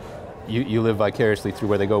got. You live vicariously through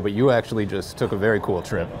where they go, but you actually just took a very cool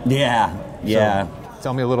trip. Yeah. So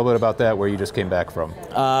tell me a little bit about that, where you just came back from.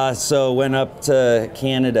 So went up to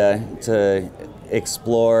Canada to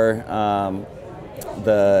explore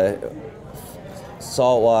the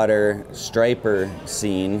saltwater striper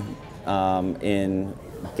scene in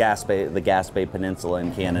the Gaspé Peninsula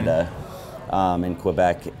in Canada, in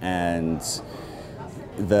Quebec, and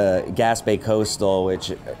the Gaspé Coastal,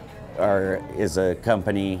 which is a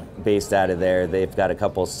company based out of there. They've got a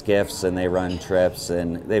couple skiffs and they run trips,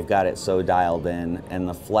 and they've got it so dialed in. And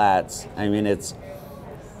the flats, I mean, it's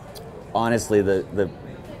honestly the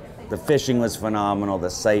fishing was phenomenal, the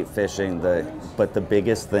sight fishing, but the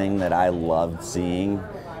biggest thing that I loved seeing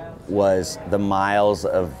was the miles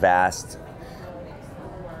of vast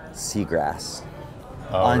seagrass,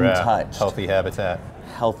 untouched. Healthy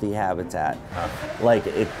habitat. Like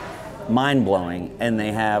it, mind-blowing. And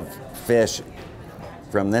they have fish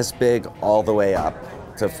from this big all the way up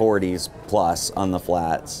to 40s plus on the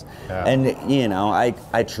flats. Yeah. And you know,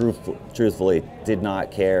 I truthfully did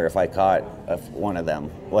not care if I caught one of them.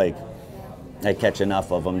 Like, I catch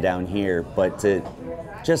enough of them down here, but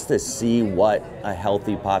to see what a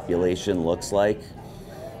healthy population looks like,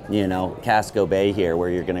 you know, Casco Bay here,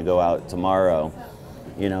 where you're going to go out tomorrow,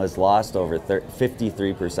 you know, has lost over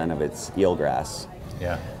 53% of its eelgrass.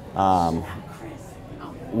 Yeah.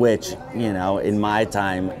 Which, you know, in my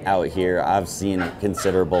time out here, I've seen a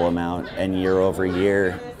considerable amount, and year over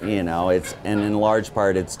year, you know, and in large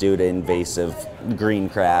part it's due to invasive green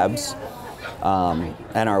crabs,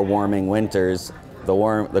 and our warming winters.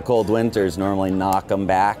 The cold winters normally knock them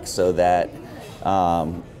back so that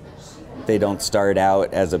they don't start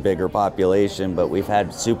out as a bigger population, but we've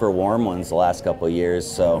had super warm ones the last couple of years,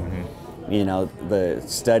 so, you know, the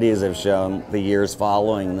studies have shown the years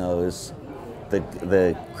following those,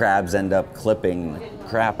 the crabs end up clipping the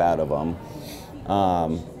crap out of them.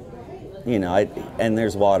 You know, and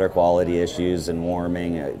there's water quality issues and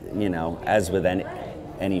warming, you know, as with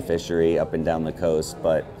any fishery up and down the coast.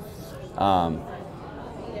 But,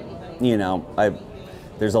 you know,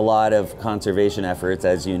 there's a lot of conservation efforts,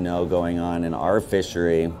 as you know, going on in our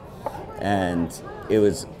fishery. And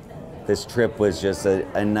this trip was just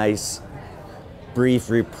a nice brief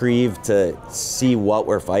reprieve to see what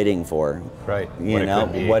we're fighting for. Right. You know,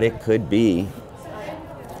 what it could be.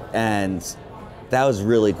 And that was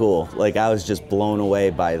really cool. Like, I was just blown away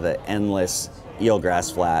by the endless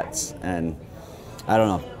eelgrass flats, and I don't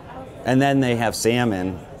know. And then they have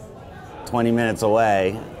salmon 20 minutes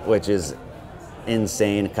away, which is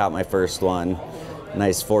insane. Caught my first one.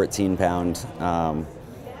 Nice 14-pound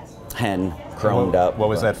hen, chromed up. What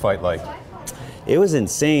was that fight like? It was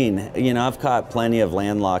insane. You know, I've caught plenty of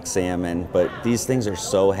landlocked salmon, but these things are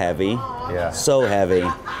so heavy. Yeah. So heavy.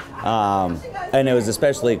 And it was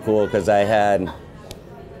especially cool because I had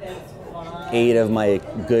 8 of my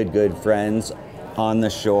good friends on the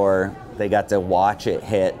shore. They got to watch it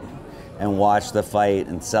hit and watch the fight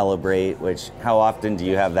and celebrate, which, how often do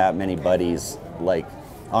you have that many buddies, like,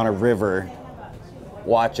 on a river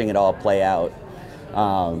watching it all play out?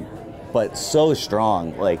 But so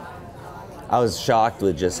strong. Like, I was shocked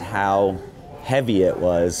with just how heavy it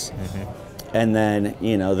was. And then,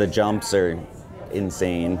 you know, the jumps are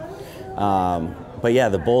insane. But yeah,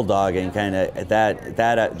 the bulldogging kind of,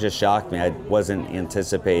 that just shocked me. I wasn't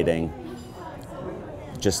anticipating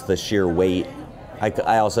just the sheer weight.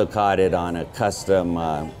 I also caught it on a custom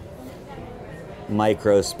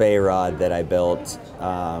micro spay rod that I built.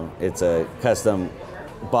 It's a custom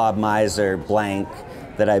Bob Miser blank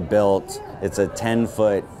that I built. It's a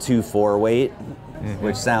 10-foot 2.4 weight,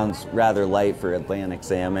 which sounds rather light for Atlantic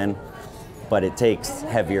salmon, but it takes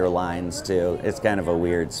heavier lines too. It's kind of a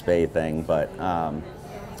weird spay thing, but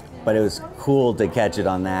it was cool to catch it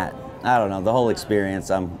on that. I don't know, the whole experience,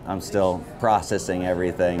 I'm still processing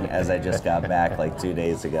everything as I just got back like 2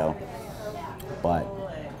 days ago. But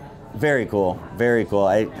very cool, very cool.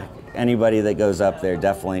 Anybody that goes up there,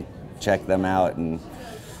 definitely check them out, and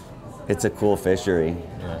it's a cool fishery.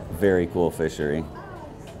 Yeah. Very cool fishery.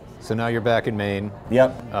 So now you're back in Maine.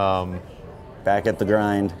 Yep. Back at the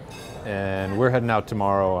grind. And we're heading out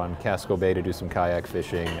tomorrow on Casco Bay to do some kayak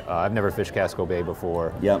fishing. I've never fished Casco Bay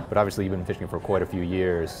before. Yep. But obviously you've been fishing for quite a few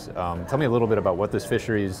years. Tell me a little bit about what this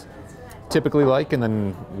fishery's typically like, and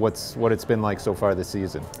then what it's been like so far this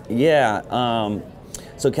season. Yeah.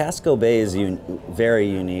 So Casco Bay is very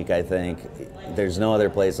unique, I think. There's no other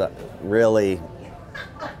place really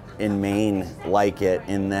in Maine like it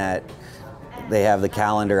in that they have the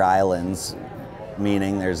calendar islands,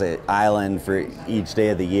 meaning there's an island for each day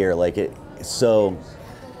of the year. Like it's so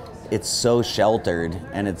sheltered,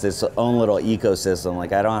 and it's its own little ecosystem.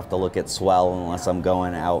 Like I don't have to look at swell unless I'm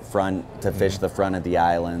going out front to fish the front of the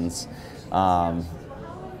islands.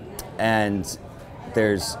 And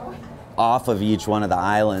there's off of each one of the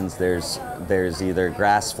islands, there's either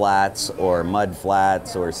grass flats or mud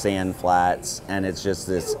flats or sand flats, and it's just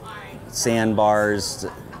this sandbars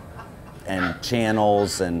and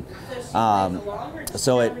channels, and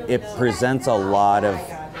so it presents a lot of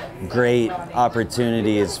great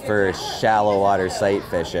opportunities for shallow water sight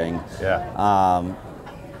fishing. Yeah.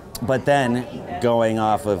 But then going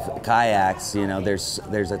off of kayaks, you know,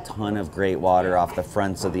 there's a ton of great water off the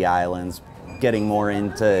fronts of the islands, getting more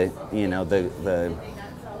into, you know, the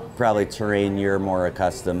probably terrain you're more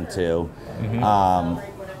accustomed to.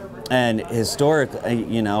 And historically,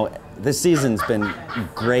 you know, this season's been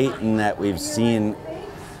great in that we've seen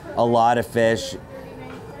a lot of fish.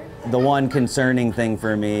 The one concerning thing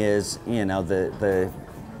for me is, you know,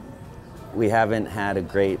 we haven't had a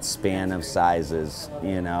great span of sizes,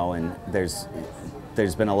 you know, and there's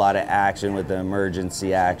been a lot of action with the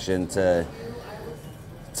emergency action to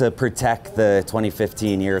protect the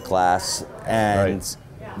 2015 year class. And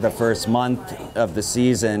the first month of the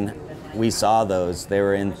season, we saw those. They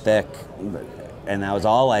were in thick, and that was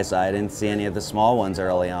all I saw. I didn't see any of the small ones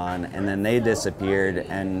early on, and then they disappeared,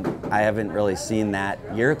 and I haven't really seen that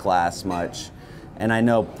year class much. And I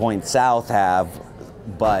know Point South have,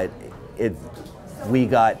 but we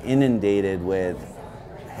got inundated with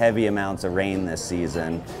heavy amounts of rain this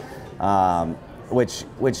season, which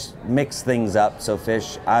mixed things up. So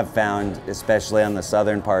fish I've found, especially on the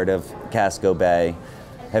southern part of Casco Bay,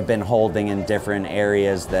 have been holding in different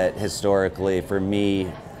areas that historically, for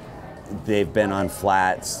me, they've been on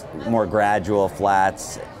flats, more gradual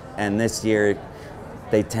flats, and this year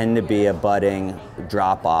they tend to be abutting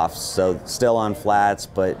drop-offs, so still on flats,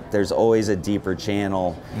 but there's always a deeper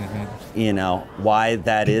channel. You know, why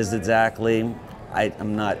that is exactly,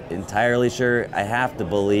 I'm not entirely sure. I have to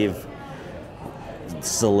believe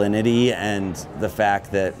salinity and the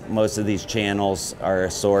fact that most of these channels are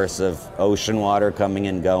a source of ocean water coming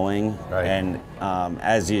and going. And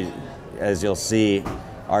as you'll see,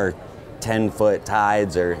 our 10-foot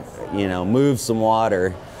tides are, you know, move some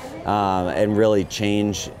water and really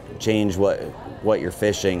change what you're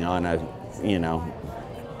fishing on a, you know,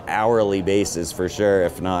 hourly basis for sure,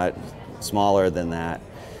 if not smaller than that.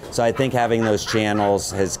 So I think having those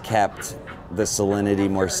channels has kept the salinity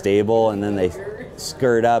more stable, and then they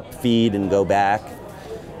skirt up, feed, and go back.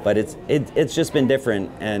 But it's just been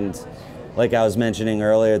different, and like I was mentioning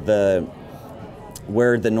earlier,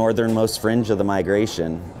 we're the northernmost fringe of the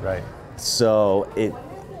migration. So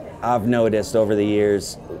I've noticed over the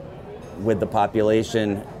years, with the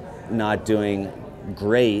population not doing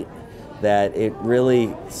great, that it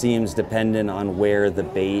really seems dependent on where the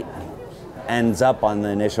bait ends up on the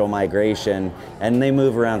initial migration, and they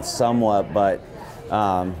move around somewhat, but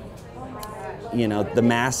you know, the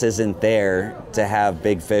mass isn't there to have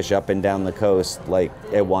big fish up and down the coast like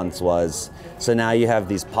it once was. So now you have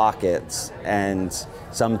these pockets, and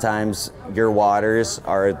sometimes your waters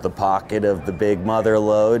are the pocket of the big mother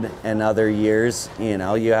lode, and other years, you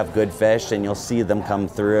know, you have good fish and you'll see them come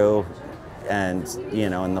through, and, you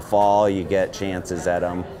know, in the fall you get chances at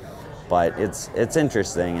them. But it's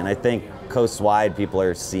interesting, and I think coast-wide people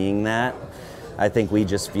are seeing that. I think we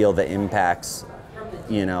just feel the impacts,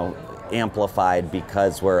 you know, amplified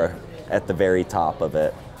because we're at the very top of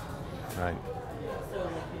it.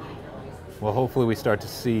 Well, hopefully we start to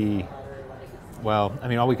see, well, I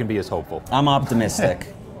mean, all we can be is hopeful. I'm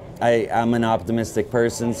optimistic. I'm an optimistic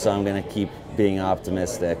person, so I'm going to keep being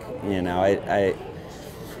optimistic. You know,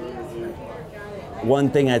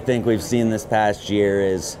 one thing I think we've seen this past year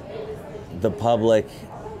is the public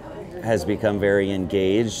has become very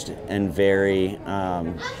engaged and very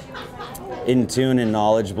in tune and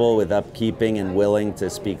knowledgeable with upkeeping and willing to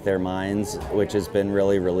speak their minds, which has been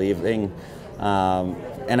really relieving.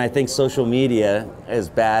 And I think social media, as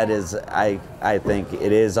bad as I think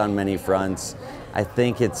it is on many fronts, I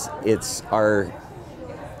think it's our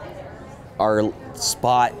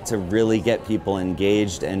spot to really get people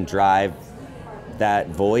engaged and drive that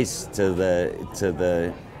voice to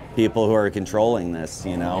the people who are controlling this.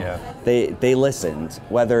 You know, they listened.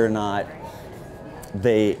 Whether or not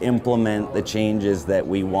they implement the changes that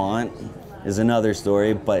we want is another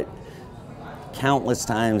story, but countless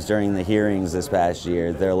times during the hearings this past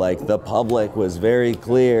year, they're like, the public was very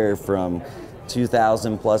clear from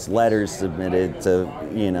 2,000 plus letters submitted to,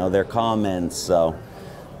 you know, their comments. So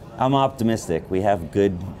I'm optimistic. We have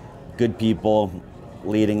good people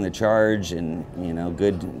leading the charge, and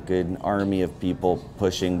good army of people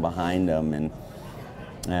pushing behind them,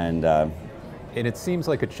 and it seems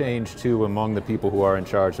like a change too among the people who are in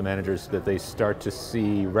charge, the managers, that they start to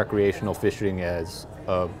see recreational fishing as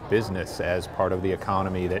a business, as part of the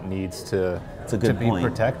economy that needs to be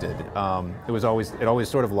protected. It always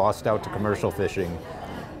sort of lost out to commercial fishing.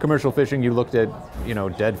 Commercial fishing, you looked at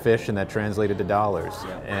dead fish, and that translated to dollars.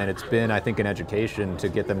 And it's been, I think, an education to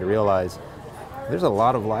get them to realize there's a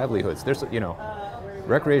lot of livelihoods. There's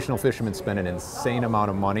recreational fishermen spend an insane amount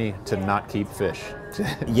of money to not keep fish.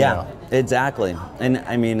 Yeah, exactly. And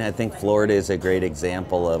I mean, I think Florida is a great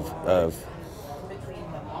example of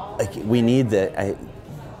like, we need that.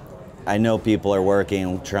 I know people are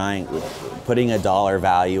working, putting a dollar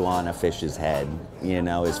value on a fish's head,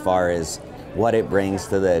 as far as what it brings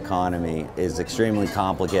to the economy is extremely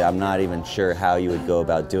complicated. I'm not even sure how you would go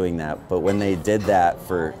about doing that. But when they did that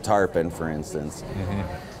for tarpon, for instance,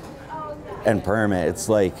 and permit, it's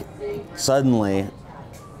like suddenly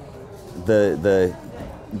the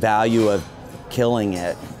value of killing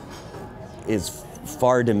it is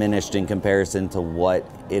far diminished in comparison to what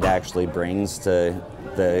it actually brings to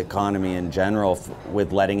the economy in general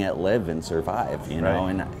with letting it live and survive, Right.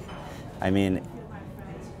 And I mean,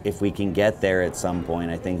 if we can get there at some point,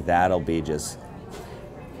 I think that'll be just,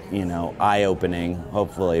 eye-opening,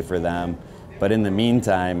 hopefully, for them. But in the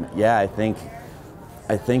meantime, yeah, I think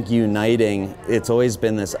uniting, it's always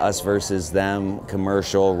been this us versus them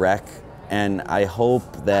commercial rec, and I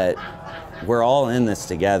hope that we're all in this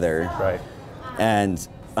together. Right. And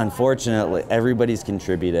unfortunately, everybody's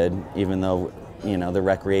contributed, even though, the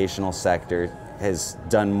recreational sector has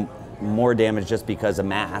done more damage just because of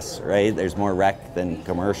mass, right? There's more rec than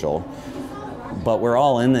commercial. But we're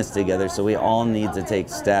all in this together, so we all need to take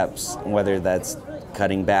steps, whether that's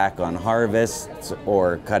cutting back on harvests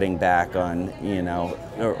or cutting back on,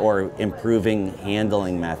 or improving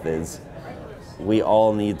handling methods. We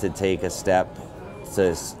all need to take a step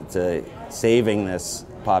to saving this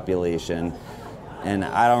population. And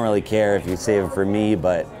I don't really care if you save it for me,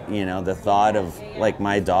 but, the thought of like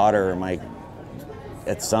my daughter or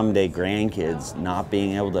at someday grandkids not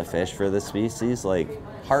being able to fish for the species,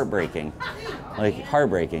 heartbreaking.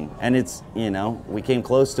 And it's, we came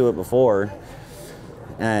close to it before,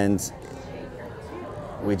 and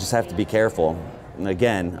we just have to be careful. And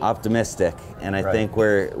again, optimistic, and I think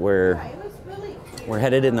we're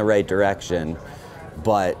headed in the right direction,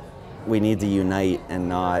 but we need to unite and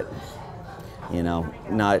not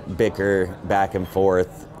bicker back and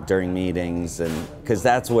forth during meetings, and because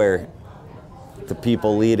that's where the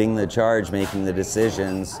people leading the charge, making the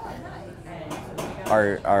decisions,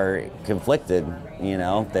 are conflicted.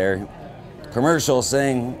 They're commercial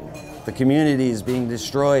saying the community is being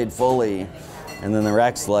destroyed fully, and then the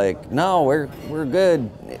rec's like, no, we're good,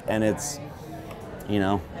 and it's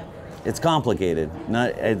it's complicated.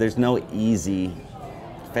 There's no easy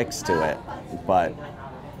fix to it, but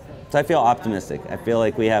so I feel optimistic. I feel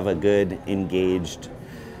like we have a good engaged.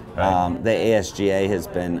 The ASGA has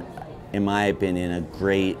been, in my opinion, a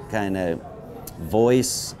great kind of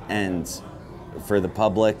voice and for the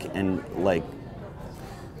public, and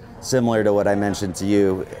similar to what I mentioned to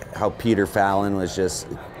you, how Peter Fallon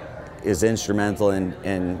is instrumental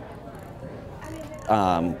in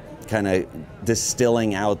kind of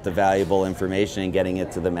distilling out the valuable information and getting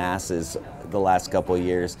it to the masses the last couple of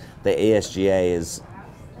years. The ASGA is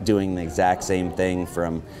doing the exact same thing,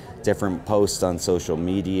 from different posts on social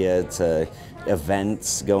media to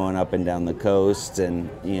events going up and down the coast, and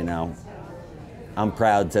I'm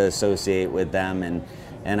proud to associate with them,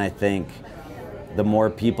 and I think the more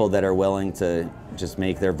people that are willing to just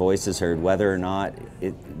make their voices heard, whether or not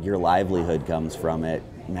your livelihood comes from it,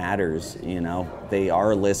 matters. They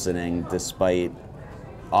are listening despite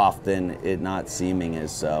often it not seeming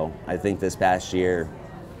as so. I think this past year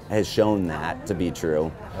has shown that to be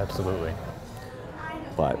true. Absolutely.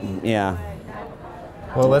 But yeah.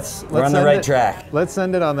 Well, let's we're on the right track. Let's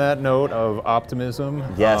end it on that note of optimism.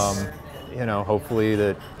 Yes. Hopefully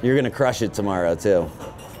that you're gonna crush it tomorrow too.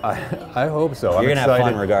 I hope so. You're gonna have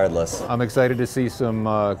fun regardless. I'm excited to see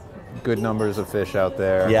some good numbers of fish out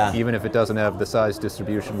there. Yeah. Even if it doesn't have the size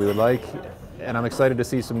distribution we would like. And I'm excited to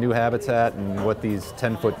see some new habitat and what these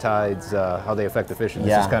 10-foot tides, how they affect the fishing.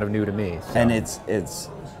 This is kind of new to me. So. And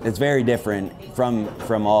it's very different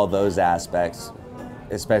from all those aspects,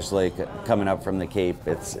 especially coming up from the Cape.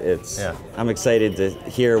 Yeah. I'm excited to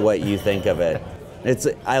hear what you think of it.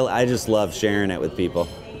 I just love sharing it with people.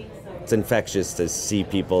 It's infectious to see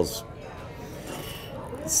people's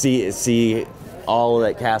see all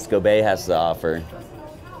that Casco Bay has to offer.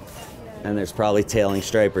 And there's probably tailing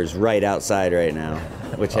stripers right outside right now,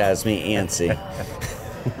 which has me antsy.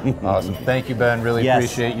 Awesome. Thank you, Ben. Really Yes.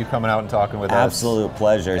 appreciate you coming out and talking with us. Absolute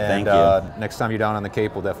pleasure. And, Thank you. Next time you're down on the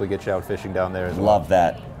Cape, we'll definitely get you out fishing down there as well. Love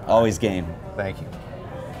that. Always game. Thank you.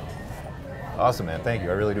 Awesome, man. Thank you.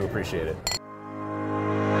 I really do appreciate it.